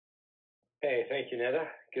Hey, thank you, Neda.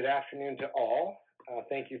 Good afternoon to all.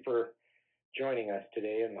 Thank you for joining us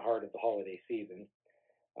today in the heart of the holiday season.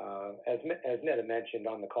 As Neda mentioned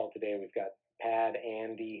on the call today, we've got Pad,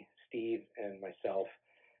 Andy, Steve, and myself,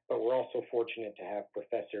 but we're also fortunate to have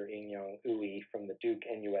Professor In-Young Uy from the Duke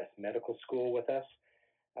NUS Medical School with us.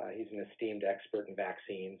 He's an esteemed expert in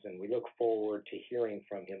vaccines, and we look forward to hearing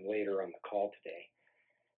from him later on the call today.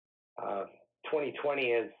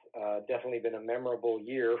 2020 has definitely been a memorable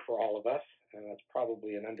year for all of us, and that's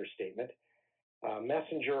probably an understatement.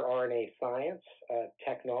 Messenger RNA science,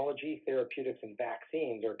 technology, therapeutics, and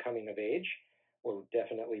vaccines are coming of age. We're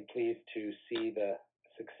definitely pleased to see the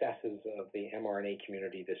successes of the mRNA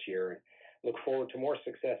community this year and look forward to more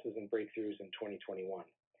successes and breakthroughs in 2021.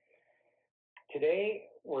 Today,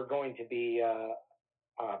 we're going to be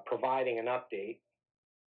providing an update.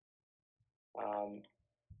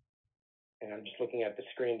 And I'm just looking at the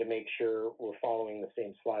screen to make sure we're following the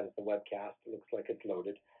same slide as the webcast. It looks like it's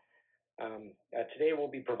loaded. Today we'll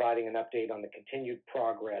be providing an update on the continued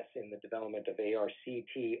progress in the development of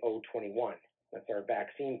ARCT-021. That's our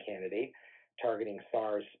vaccine candidate targeting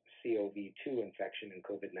SARS-CoV-2 infection and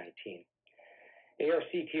COVID-19.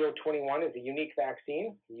 ARCT-021 is a unique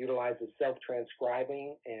vaccine. It utilizes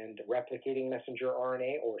self-transcribing and replicating messenger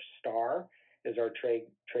RNA, or STAR, is our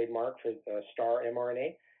trademark for STAR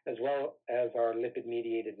mRNA, as well as our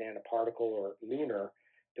lipid-mediated nanoparticle, or LUNAR,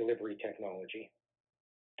 delivery technology.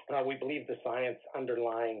 We believe the science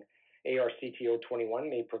underlying ARCT-021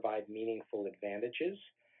 may provide meaningful advantages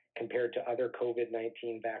compared to other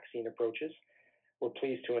COVID-19 vaccine approaches. We're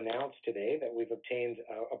pleased to announce today that we've obtained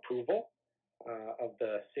approval of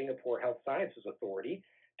the Singapore Health Sciences Authority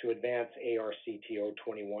to advance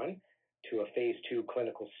ARCT-021 to a phase 2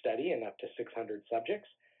 clinical study in up to 600 subjects.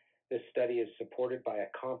 This study is supported by a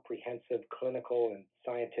comprehensive clinical and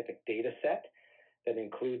scientific data set that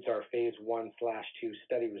includes our phase 1/2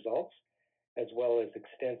 study results, as well as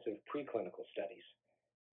extensive preclinical studies.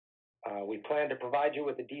 We plan to provide you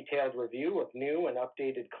with a detailed review of new and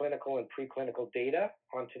updated clinical and preclinical data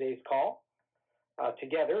on today's call.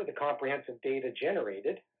 Together, the comprehensive data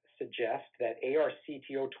generated suggest that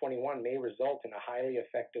ARCT-021 may result in a highly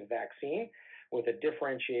effective vaccine with a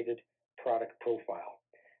differentiated product profile.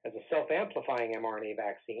 As a self-amplifying mRNA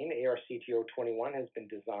vaccine, ARCT-021 has been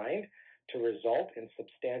designed to result in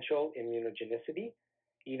substantial immunogenicity,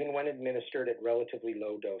 even when administered at relatively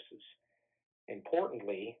low doses.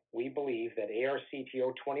 Importantly, we believe that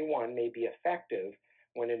ARCT-021 may be effective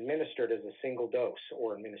when administered as a single dose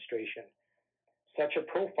or administration. Such a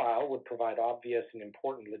profile would provide obvious and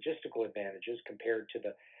important logistical advantages compared to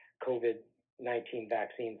the COVID-19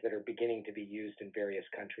 vaccines that are beginning to be used in various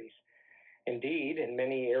countries. Indeed, in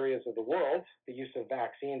many areas of the world, the use of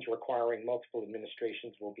vaccines requiring multiple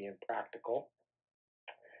administrations will be impractical.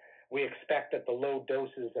 We expect that the low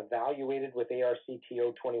doses evaluated with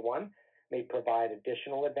ARCT-021 may provide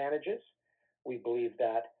additional advantages. We believe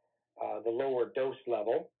that the lower dose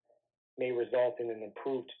level may result in an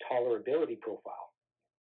improved tolerability profile.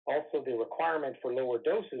 Also, the requirement for lower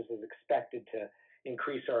doses is expected to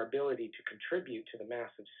increase our ability to contribute to the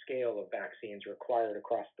massive scale of vaccines required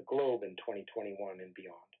across the globe in 2021 and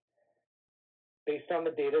beyond. Based on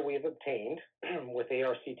the data we have obtained with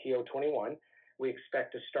ARCT-021, we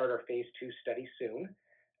expect to start our phase 2 study soon.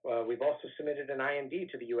 We've also submitted an IND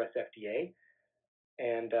to the US FDA,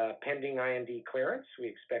 and pending IND clearance, we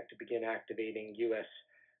expect to begin activating US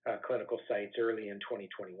clinical sites early in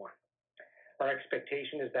 2021. Our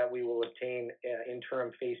expectation is that we will obtain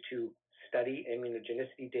interim phase 2 study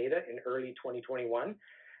immunogenicity data in early 2021.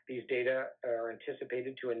 These data are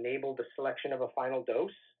anticipated to enable the selection of a final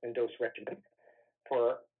dose and dose regimen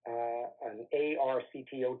for an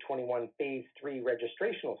ARCT-021 phase 3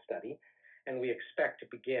 registrational study, and we expect to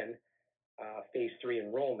begin phase 3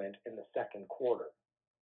 enrollment in the second quarter.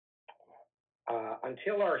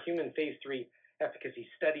 Until our human phase 3 efficacy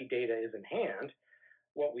study data is in hand,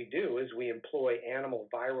 what we do is we employ animal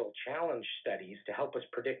viral challenge studies to help us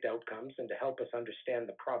predict outcomes and to help us understand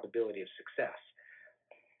the probability of success.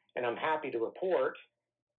 And I'm happy to report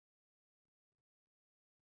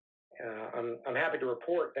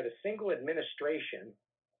that a single administration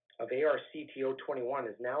of ARCT-021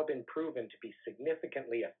 has now been proven to be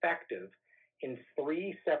significantly effective in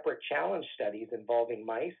 3 separate challenge studies involving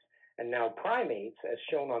mice and now primates, as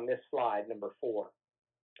shown on this slide, number 4.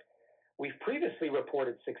 We've previously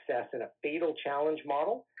reported success in a fatal challenge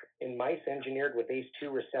model in mice engineered with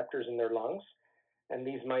ACE2 receptors in their lungs, and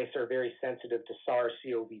these mice are very sensitive to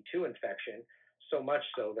SARS-CoV-2 infection, so much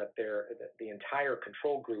so that the entire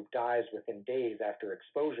control group dies within days after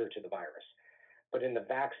exposure to the virus. But in the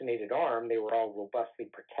vaccinated arm, they were all robustly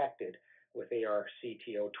protected with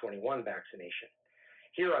ARCT-21 vaccination.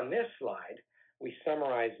 Here on this slide, we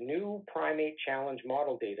summarize new primate challenge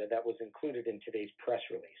model data that was included in today's press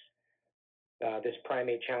release. This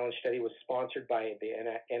primate challenge study was sponsored by the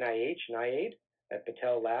NIAID at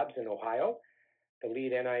Battelle Labs in Ohio. The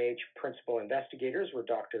lead NIH principal investigators were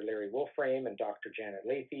Dr. Larry Wolframe and Dr. Janet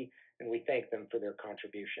Lathy, and we thank them for their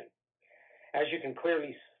contribution. As you can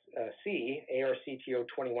clearly see,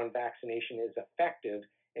 ARCT-21 vaccination is effective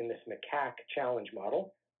in this macaque challenge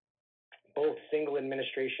model. Both single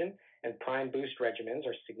administration and prime boost regimens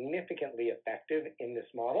are significantly effective in this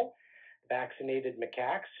model. Vaccinated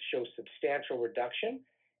macaques show substantial reduction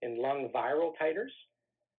in lung viral titers.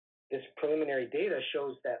 This preliminary data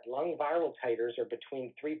shows that lung viral titers are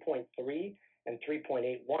between 3.3 and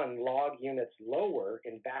 3.81 log units lower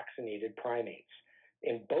in vaccinated primates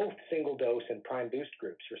in both single dose and prime boost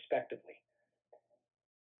groups, respectively.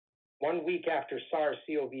 1 week after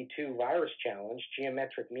SARS-CoV-2 virus challenge,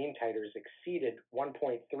 geometric mean titers exceeded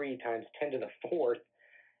 1.3 times 10 to the fourth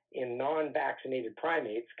in non-vaccinated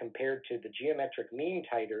primates compared to the geometric mean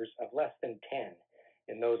titers of less than 10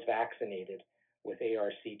 in those vaccinated with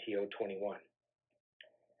ARCT-21.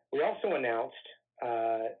 We also announced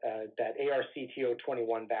that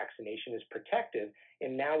ARCT-21 vaccination is protective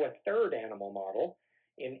in now a third animal model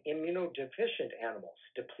in immunodeficient animals,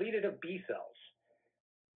 depleted of B cells,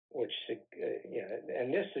 which,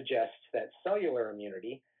 and this suggests that cellular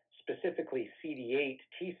immunity, specifically CD8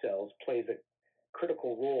 T cells, plays a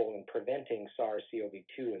critical role in preventing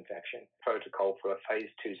SARS-CoV-2 infection. Protocol for a phase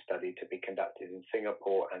 2 study to be conducted in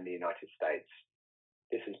Singapore and the United States.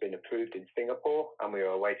 This has been approved in Singapore, and we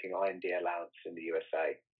are awaiting IND allowance in the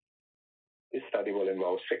USA. This study will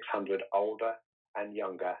enroll 600 older and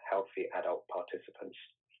younger healthy adult participants,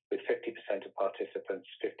 with 50% of participants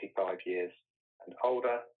 55 years and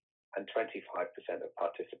older, and 25% of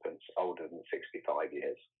participants older than 65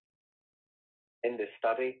 years. In this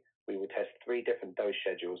study, we will test 3 different dose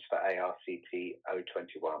schedules for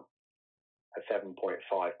ARCT-021, a 7.5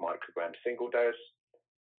 microgram single dose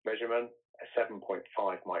regimen, a 7.5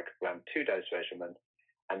 microgram 2-dose regimen,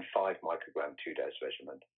 and 5 microgram 2-dose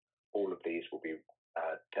regimen. All of these will be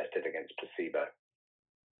tested against placebo.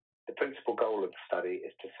 The principal goal of the study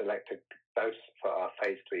is to select a dose for our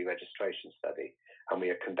phase 3 registration study, and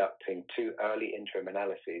we are conducting 2 early interim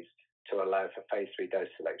analyses to allow for phase 3 dose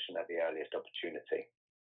selection at the earliest opportunity.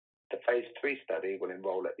 The phase 3 study will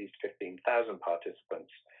enroll at least 15,000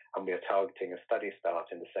 participants, and we are targeting a study start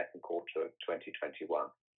in the second quarter of 2021.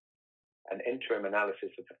 An interim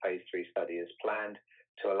analysis of the phase 3 study is planned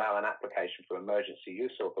to allow an application for emergency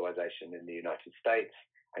use authorization in the United States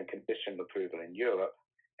and conditional approval in Europe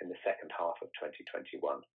in the second half of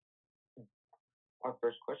 2021. Our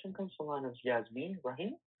first question comes from the line of Yasmeen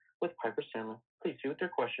Rahim with Piper Sandler. Please do with your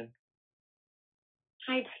question.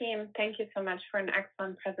 Hi, team. Thank you so much for an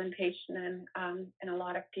excellent presentation and a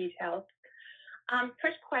lot of details.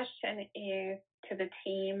 First question is to the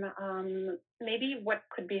team. Maybe what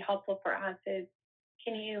could be helpful for us is,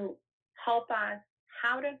 can you help us?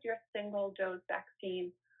 How does your single-dose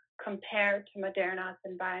vaccine compare to Moderna's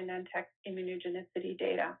and BioNTech's immunogenicity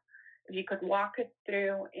data? If you could walk us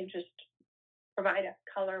through and just provide us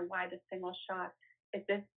color why the single shot, is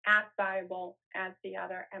this as viable as the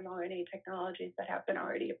other mRNA technologies that have been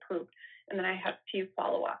already approved? And then I have a few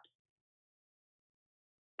follow-ups.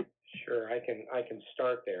 Sure, I can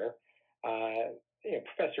start there.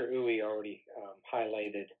 Professor Uwe already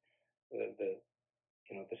highlighted the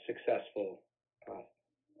successful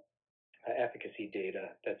efficacy data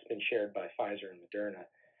that's been shared by Pfizer and Moderna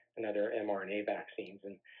and other mRNA vaccines,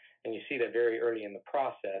 and you see that very early in the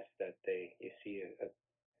process that you see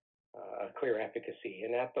a clear efficacy.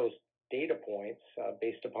 And at those data points,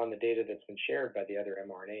 based upon the data that's been shared by the other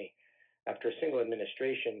mRNA, after a single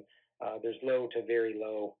administration, there's low to very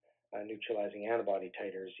low neutralizing antibody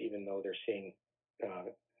titers, even though they're seeing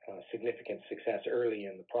significant success early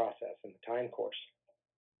in the process, in the time course.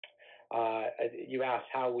 You asked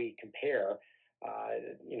how we compare.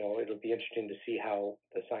 It'll be interesting to see how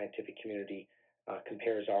the scientific community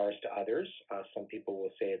compares ours to others. Some people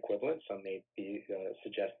will say equivalent. Some may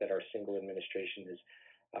suggest that our single administration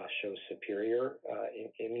shows superior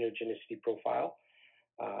immunogenicity profile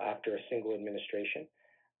after a single administration.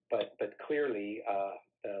 But clearly,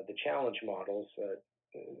 the challenge models,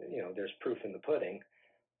 there's proof in the pudding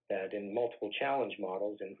that in multiple challenge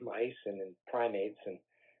models, in mice and in primates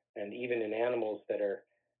and even in animals that are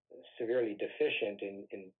severely deficient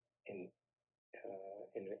in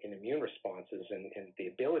immune responses and the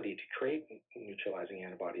ability to create neutralizing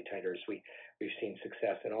antibody titers, we've seen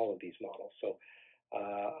success in all of these models. So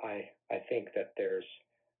I think that there's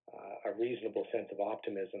a reasonable sense of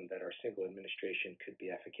optimism that our single administration could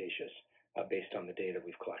be efficacious based on the data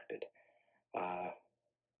we've collected.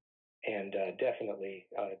 And definitely,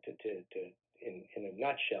 in a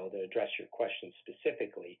nutshell, to address your question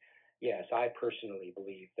specifically, yes, I personally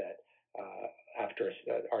believe that after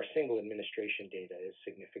our single administration data is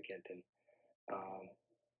significant and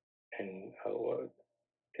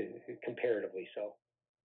comparatively so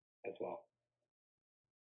as well.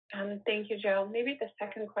 Thank you, Joe. Maybe the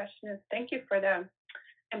second question is, thank you for the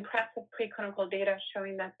impressive preclinical data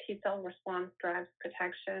showing that T-cell response drives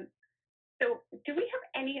protection. So do we have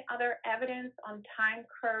any other evidence on time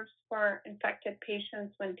curves for infected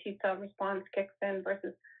patients when T-cell response kicks in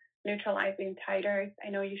versus neutralizing titers? I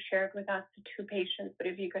know you shared with us the 2 patients, but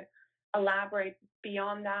if you could elaborate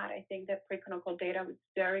beyond that, I think that preclinical data was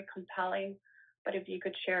very compelling. But if you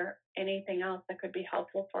could share anything else that could be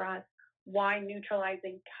helpful for us, why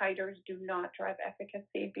neutralizing titers do not drive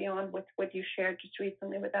efficacy beyond what you shared just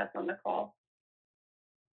recently with us on the call?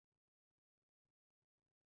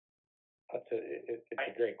 It's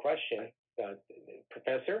a great question.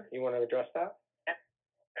 Professor, you want to address that? Yeah,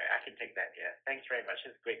 I can take that. Yeah, thanks very much.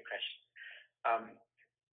 It's a great question.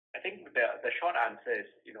 I think the short answer is,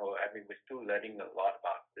 I mean, we're still learning a lot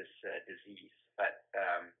about this disease, but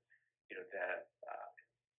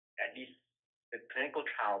at least the clinical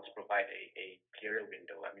trials provide a clearer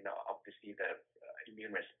window. I mean, obviously the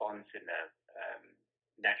immune response in a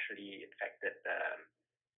naturally infected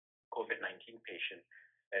COVID-19 patient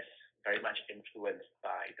is very much influenced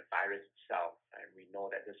by the virus itself, and we know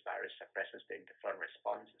that this virus suppresses the interferon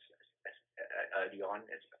responses early on,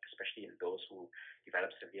 especially in those who develop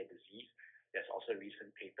severe disease. There's also recent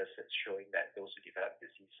papers that's showing that those who develop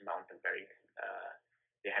disease mount a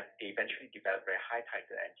they eventually develop very high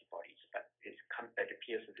titer antibodies, but it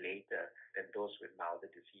appears later than those with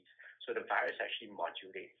milder disease. So the virus actually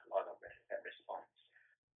modulates a lot of that response.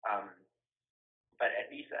 But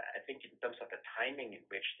at least I think in terms of the timing in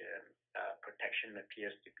which the protection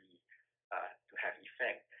appears to have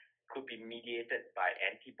effect, could be mediated by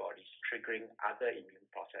antibodies triggering other immune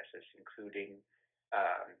processes, including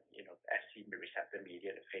Fc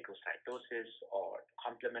receptor-mediated phagocytosis or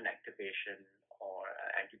complement activation or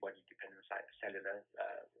antibody-dependent cellular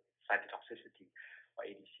cytotoxicity or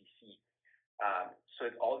ADCC. So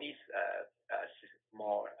all these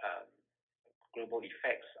more global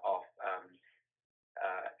effects of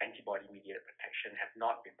antibody-mediated protection have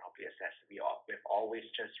not been properly assessed. We've always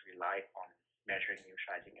just relied on measuring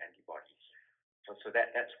neutralizing antibodies. So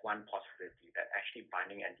that's one possibility, that actually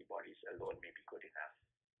binding antibodies alone may be good enough.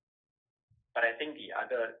 But I think the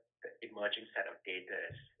other emerging set of data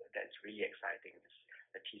that's really exciting is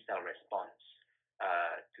the T-cell response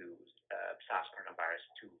to SARS coronavirus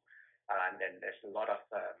 2. And then there's a lot of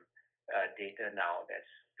data now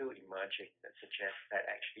that's still emerging that suggests that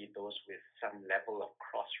actually those with some level of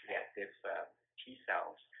cross-reactive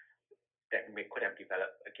T-cells that could have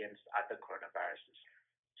developed against other coronaviruses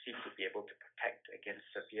seem to be able to protect against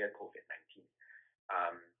severe COVID-19.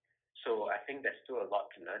 So I think there's still a lot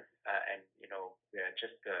to learn, and we're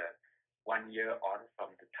just 1 year on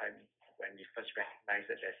from the time when we first recognized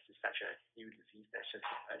that there's such a new disease that's just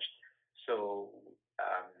emerged. So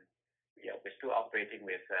we're still operating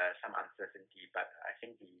with some uncertainty, but I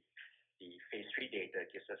think the phase 3 data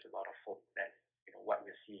gives us a lot of hope that what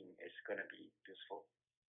we're seeing is going to be useful.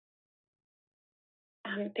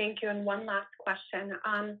 Thank you. And one last question.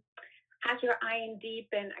 Has your IND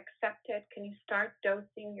been accepted? Can you start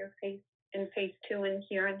dosing in phase 2 in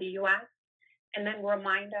here in the U.S.? And then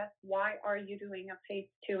remind us, why are you doing a phase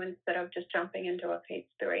 2 instead of just jumping into a phase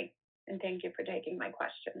 3? And thank you for taking my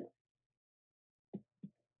questions.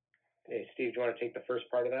 Hey, Steve, do you want to take the first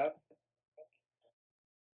part of that?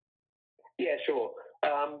 Yeah, sure.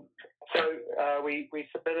 So we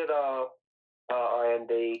submitted our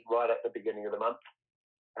IND right at the beginning of the month.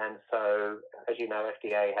 And so, as you know,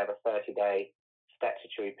 FDA have a 30-day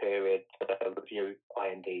statutory period to review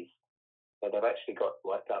INDs. So they've actually got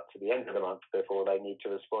right up to the end of the month before they need to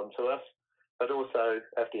respond to us. But also,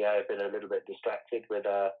 FDA have been a little bit distracted with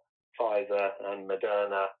Pfizer and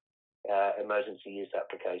Moderna emergency use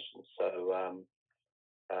applications. So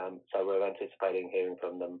we're anticipating hearing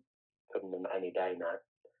from them any day now.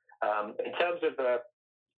 In terms of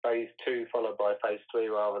phase 2 followed by phase 3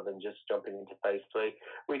 rather than just jumping into phase 3,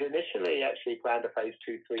 we'd initially actually planned a phase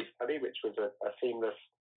 2/3 study, which was a seamless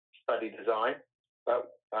study design.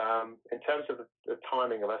 But in terms of the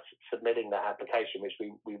timing of us submitting that application, which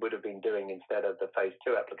we would have been doing instead of the phase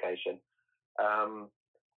 2 application,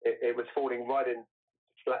 it was falling right in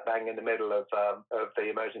slap bang in the middle of the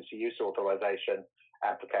emergency use authorization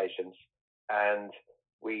applications. And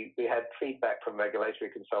we had feedback from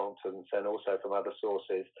regulatory consultants and also from other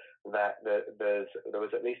sources that there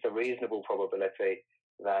was at least a reasonable probability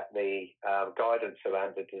that the guidance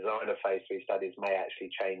around the design of phase 3 studies may actually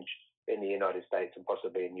change in the United States and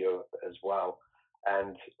possibly in Europe as well.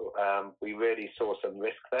 And we really saw some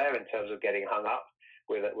risk there in terms of getting hung up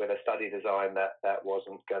with a study design that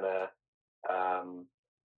wasn't going to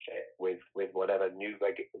with whatever new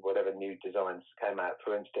designs came out.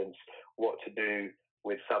 For instance, what to do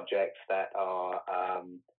with subjects that are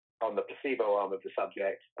on the placebo arm of the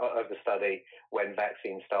study when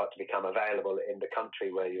vaccines start to become available in the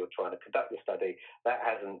country where you're trying to conduct the study. That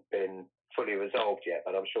hasn't been fully resolved yet,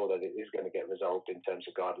 but I'm sure that it is going to get resolved in terms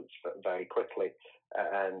of guidance very quickly.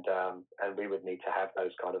 And we would need to have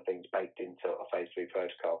those kind of things baked into a phase 3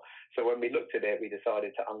 protocol. So when we looked at it, we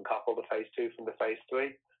decided to uncouple the phase 2 from the phase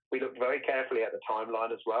 3. We looked very carefully at the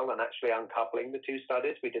timeline as well, and actually uncoupling the two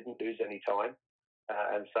studies, we didn't lose any time.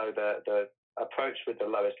 And so the approach with the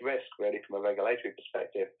lowest risk, really from a regulatory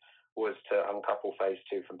perspective, was to uncouple phase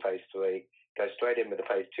 2 from phase 3, go straight in with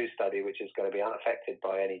the phase 2 study, which is going to be unaffected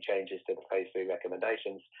by any changes to the phase 3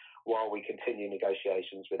 recommendations, while we continue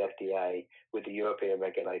negotiations with FDA, with the European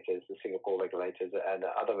regulators, the Singapore regulators, and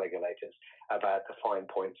other regulators about the fine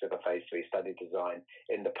points of a phase 3 study design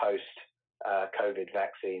in the post-COVID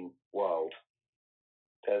vaccine world.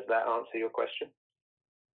 Does that answer your question?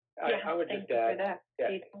 I would just add.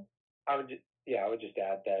 I would just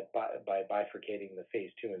add that by bifurcating the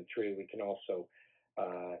phase 2 and 3, we can also,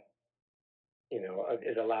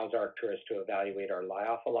 it allows Arcturus to evaluate our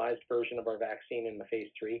lyophilized version of our vaccine in the phase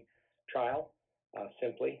 3 trial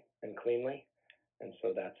simply and cleanly, and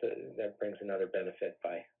so that brings another benefit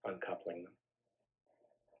by uncoupling them.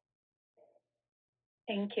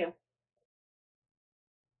 Thank you.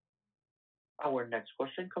 Our next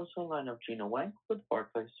question comes from the line of Gina Wang with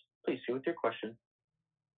Barclays. Please see with your question.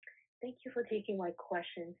 Thank you for taking my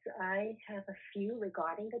questions. I have a few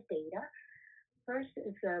regarding the data. First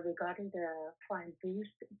is regarding the prime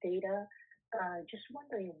boost data. Just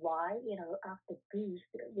wondering why, after boost,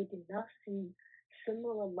 we did not see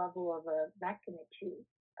similar level of magnitude.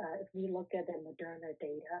 If we look at the Moderna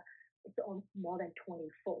data, it's on more than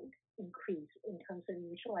 20-fold increase in terms of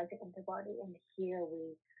neutralizing antibody, and here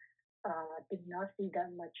we did not see that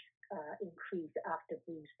much increase after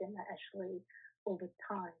boost, and actually over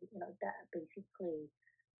time, that basically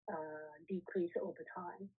decrease over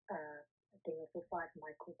time. I think it's a 5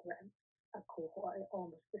 microgram cohort,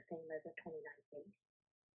 almost the same as a 29 days.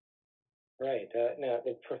 Right. Now,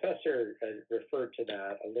 the professor referred to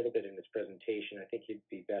that a little bit in his presentation. I think he'd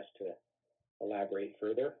be best to elaborate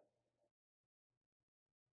further.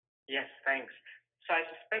 Yes, thanks. So I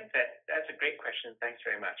suspect that's a great question. Thanks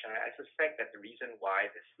very much. I suspect that the reason why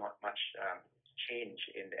there's not much change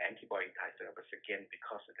in the antibody titer was again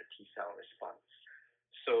because of the T cell response.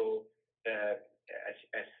 So as you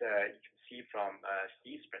can see from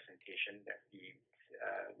Steve's presentation, that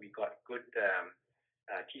we got good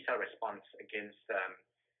T cell response against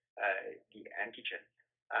the antigen,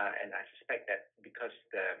 and I suspect that because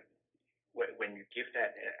when you give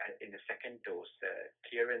that in the second dose, the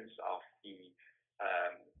clearance of the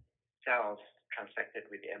cells transfected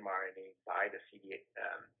with the mRNA by the CD8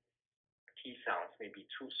 T cells may be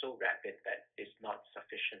so rapid that it's not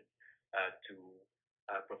sufficient to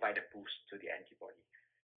provide a boost to the antibody.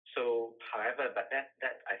 So, however, but that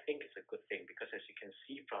I think is a good thing, because as you can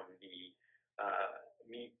see from the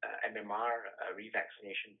MMR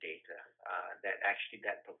revaccination data,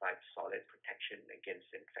 that provides solid protection against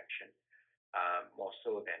infection, more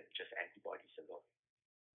so than just antibodies alone.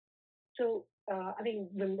 So,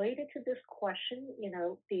 related to this question,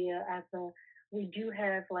 we do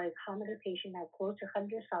have how many patients have close to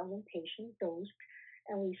 100,000 patients dosed,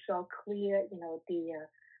 and we saw clear,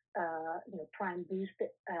 prime boost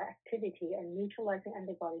activity and neutralizing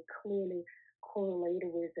antibody clearly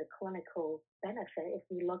correlated with the clinical benefit. If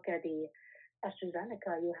we look at the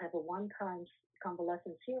AstraZeneca, you have a one-time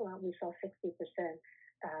convalescent serum, we saw 60%,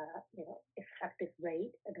 effective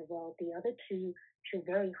rate, while the other two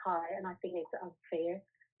very high, and I think it's unfair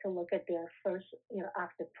to look at their first,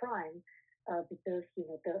 after prime, because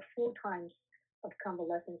the 4 times of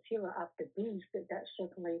convalescent serum after boost, that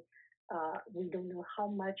certainly we don't know how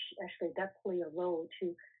much actually that play a role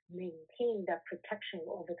to maintain that protection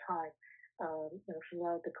over time,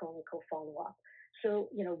 throughout the clinical follow-up. So,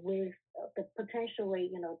 with the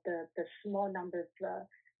potentially, the small number of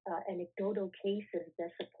anecdotal cases that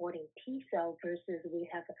supporting T cell versus we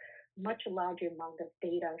have a much larger amount of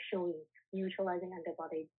data showing neutralizing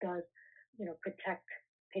antibody does, protect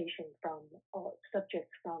patients from or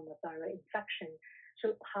subjects from a viral infection.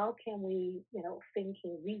 So how can we,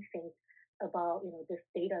 rethink about, this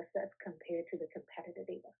data set compared to the competitor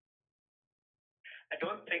data? I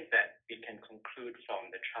don't think that we can conclude from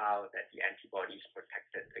the trial that the antibody is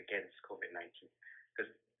protected against COVID-19 because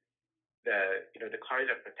the correlate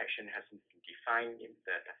of protection hasn't been defined.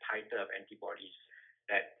 The titer of antibodies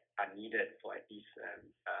that are needed for at least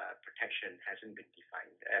protection hasn't been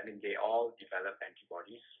defined. I mean, they all develop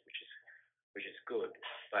antibodies, which is good,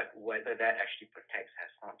 but whether that actually protects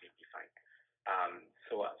has not been defined.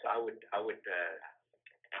 So I would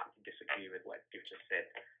disagree with what you just said.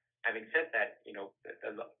 Having said that,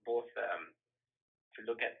 both if you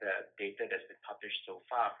look at the data that's been published so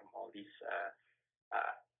far from all these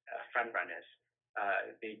front runners,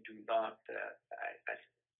 they do not,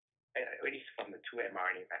 at least from the two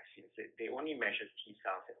mRNA vaccines, they only measure T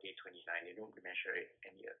cells at day 29. They don't measure it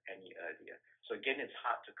any earlier. So again, it's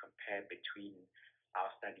hard to compare between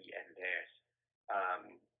our study and theirs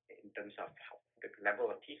in terms of the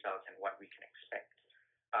level of T cells and what we can expect.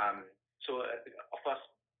 So of course,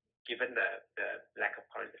 given the lack of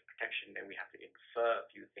correlative protection, then we have to infer a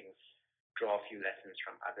few things, draw a few lessons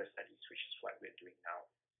from other studies, which is what we're doing now.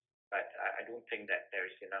 But I don't think that there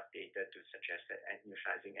is enough data to suggest that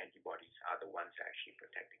neutralizing antibodies are the ones that actually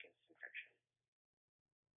protect against infection.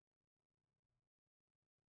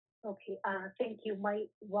 Okay, thank you. My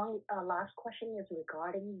one last question is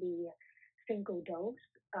regarding the single dose.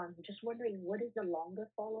 Just wondering, what is the longer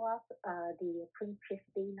follow-up, the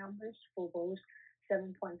pre-50 numbers for both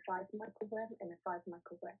 7.5 microgram and 5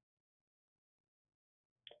 microgram?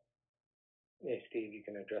 Yeah, Steve, you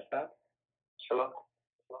can address that. Sure.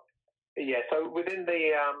 Yeah, so within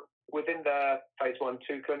the phase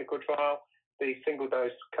 1/2 clinical trial, the single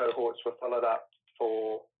dose cohorts were followed up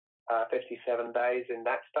for 57 days in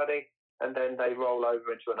that study, and then they roll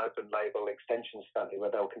over into an open label extension study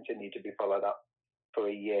where they'll continue to be followed up for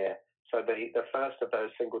a year. So the first of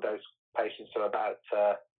those single dose patients are about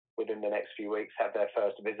within the next few weeks have their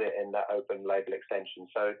first visit in that open label extension.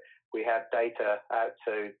 So we have data out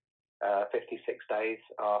to 56 days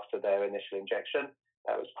after their initial injection.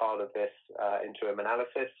 That was part of this interim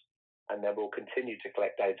analysis, and then we'll continue to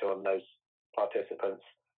collect data on those participants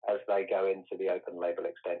as they go into the open label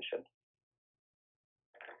extension.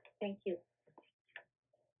 Thank you.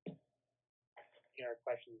 Our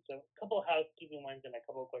questions. So a couple of housekeeping ones and a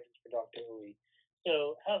couple of questions for Dr. Hui.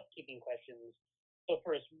 So housekeeping questions. So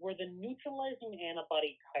first, were the neutralizing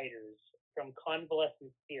antibody titers from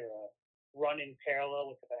convalescent sera run in parallel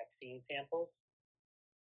with the vaccine samples?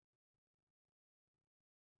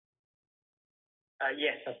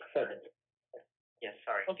 Yes. Yes,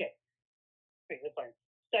 sorry. Okay. Great, that's fine.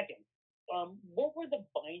 Second, what were the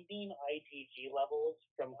binding IgG levels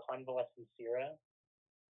from convalescent sera?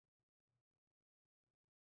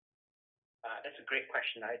 That's a great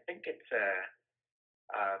question. I think it's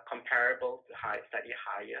comparable to slightly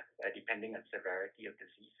higher, depending on severity of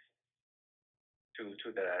disease,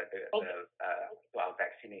 to the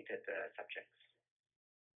vaccinated subjects.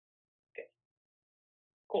 Okay.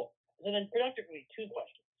 Cool. So then, for Dr. Hui, two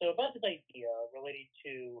questions. So about this idea related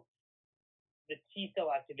to the T cell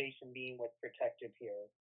activation being what's protective here.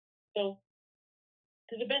 So,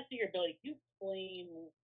 to the best of your ability, can you explain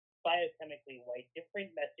biochemically why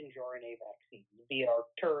different messenger RNA vaccines, be it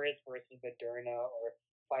Arcturus versus Moderna or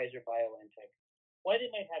Pfizer-BioNTech, why they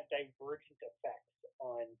might have divergent effects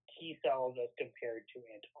on T cells as compared to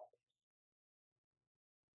antibodies?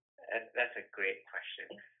 That's a great question.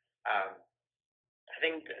 I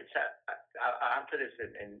think I'll answer this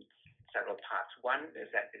in several parts. One is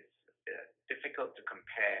that it's difficult to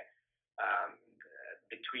compare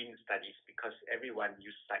between studies because everyone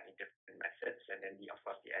uses slightly different methods, and then of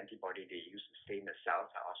course the antibody they use to stain the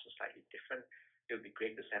cells are also slightly different. It would be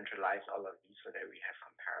great to centralize all of these so that we have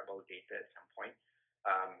comparable data at some point.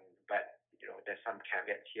 But there's some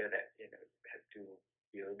caveats here that have to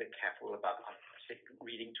be a little bit careful about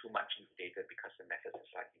reading too much into data because the methods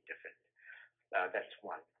are slightly different. That's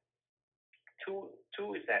one. Two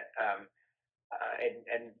is that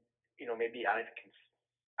maybe I can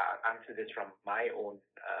answer this from my own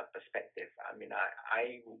perspective. I mean,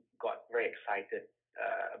 I got very excited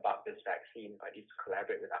about this vaccine. I did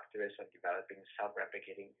collaborate with Arcturus on developing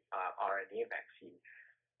self-replicating RNA vaccine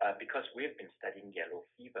because we've been studying yellow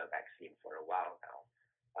fever vaccine for a while now.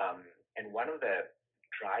 And one of the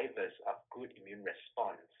drivers of good immune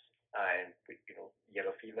response,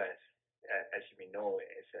 yellow fever, as you may know,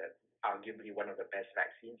 is arguably one of the best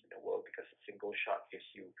vaccines in the world because a single shot gives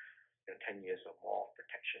you 10 years or more of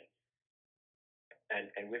protection.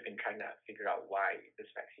 And we've been trying to figure out why this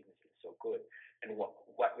vaccine is so good. And what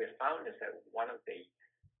we've found is that one of the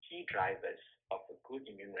key drivers of a good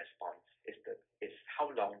immune response is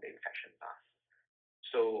how long the infection lasts.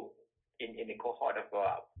 So in a cohort of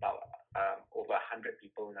about over 100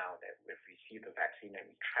 people now that we've received the vaccine, and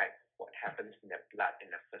we track what happens in their blood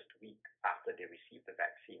in the first week after they receive the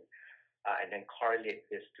vaccine, and then correlate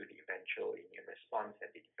this to the eventual immune response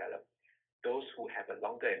that they develop. Those who have a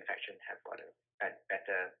longer infection have got a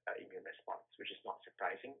better immune response, which is not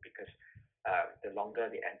surprising because the longer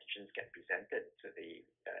the antigens get presented to the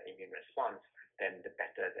immune response, then the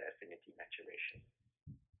better the affinity maturation.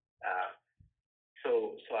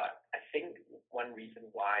 So I think one reason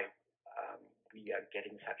why we are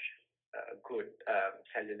getting such good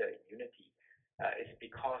cellular immunity is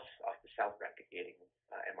because of the self-replicating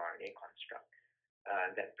mRNA construct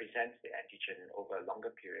that presents the antigen over a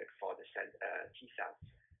longer period for the T cells,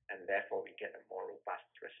 and therefore we get a more robust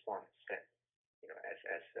response. That,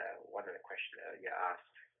 as one of the questions earlier asked,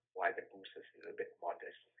 why the boost is a little bit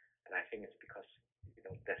modest, and I think it's because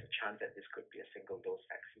there's a chance that this could be a single dose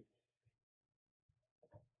vaccine.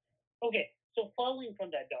 Okay, so following from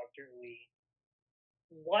that, Dr. Lee,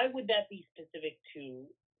 why would that be specific to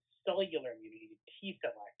cellular immunity, T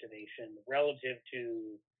cell activation, relative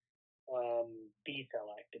to B cell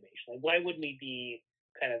activation? Like, why wouldn't we be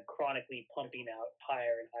kind of chronically pumping out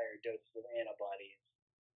higher and higher doses of antibodies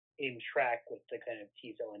in track with the kind of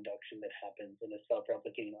T cell induction that happens in a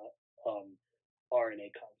self-replicating RNA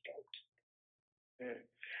construct?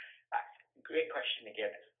 Great question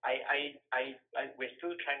again. We're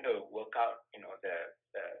still trying to work out, the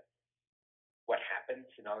what happens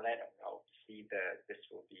and all that. Obviously,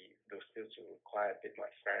 those still require a bit more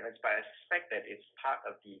experiments, but I suspect that it's part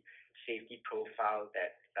of the safety profile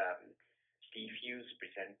that Steve Hughes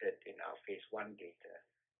presented in our phase 1 data,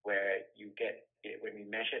 where you get, when we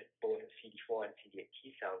measured both CD4 and CD8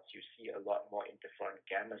 T cells, you see a lot more interferon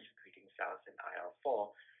gamma secreting cells than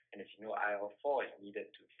IL-4. And as you know, IL-4 is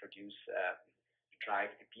needed to produce,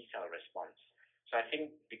 drive the B cell response. So I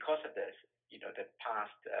think because of this, the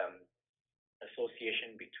past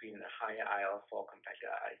association between the higher IL-4 compared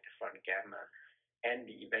to interferon gamma and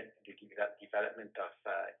the development of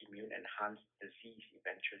immune-enhanced disease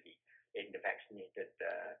eventually in the vaccinated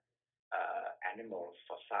animals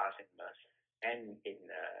for SARS and MERS, and in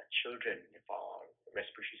children for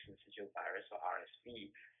respiratory syncytial virus or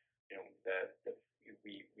RSV,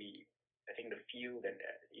 I think the field and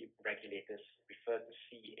the regulators prefer to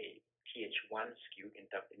see a Th1 skew, in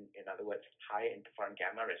other words, high interferon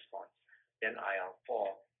gamma response, than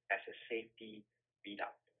IL-4 as a safety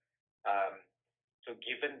readout. So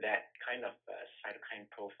given that kind of cytokine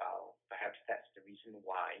profile, perhaps that's the reason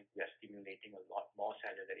why we are stimulating a lot more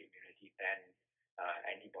cellular immunity than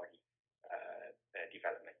antibody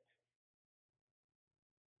development.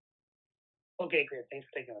 Okay, great. Thanks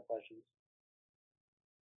for taking my questions.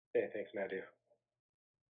 Okay, thanks, Madhu.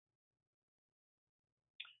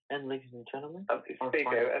 And ladies and gentlemen, Steve, okay,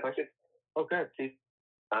 please.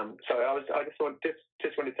 Sorry, I just wanted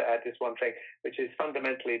to add this one thing, which is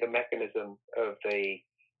fundamentally the mechanism of the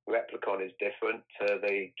replicon is different to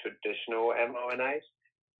the traditional mRNAs.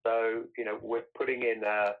 So, we're putting in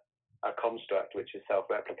a construct which is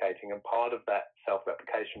self-replicating, and part of that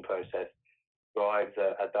self-replication process drives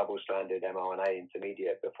a double-stranded mRNA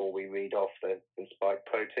intermediate before we read off the spike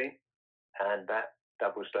protein, and that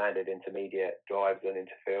double-stranded intermediate drives an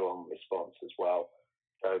interferon response as well.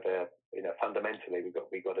 So fundamentally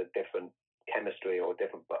we got a different chemistry or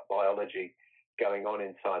different biology going on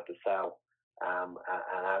inside the cell and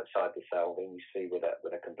outside the cell than you see with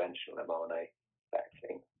a conventional mRNA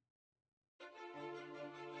vaccine.